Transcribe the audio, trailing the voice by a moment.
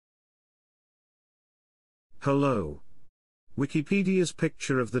Hello. Wikipedia's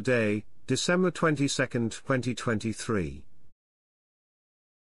picture of the day, December 22nd, 2023.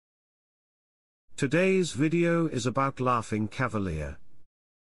 Today's video is about Laughing Cavalier.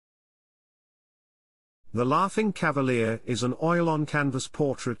 The Laughing Cavalier is an oil-on-canvas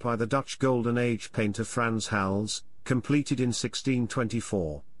portrait by the Dutch Golden Age painter Frans Hals, completed in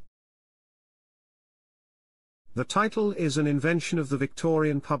 1624. The title is an invention of the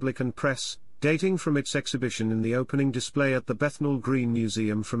Victorian public and press, dating from its exhibition in the opening display at the Bethnal Green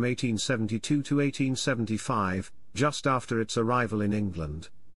Museum from 1872 to 1875, just after its arrival in England.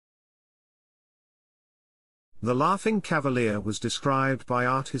 The Laughing Cavalier was described by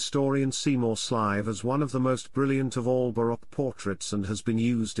art historian Seymour Slive as one of the most brilliant of all Baroque portraits and has been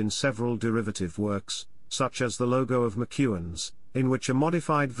used in several derivative works, such as the logo of McEwan's, in which a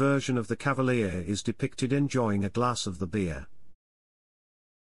modified version of the Cavalier is depicted enjoying a glass of the beer.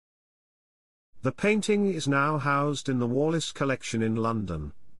 The painting is now housed in the Wallace Collection in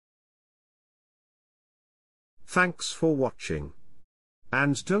London. Thanks for watching.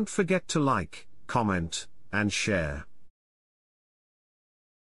 And don't forget to like, comment, and share.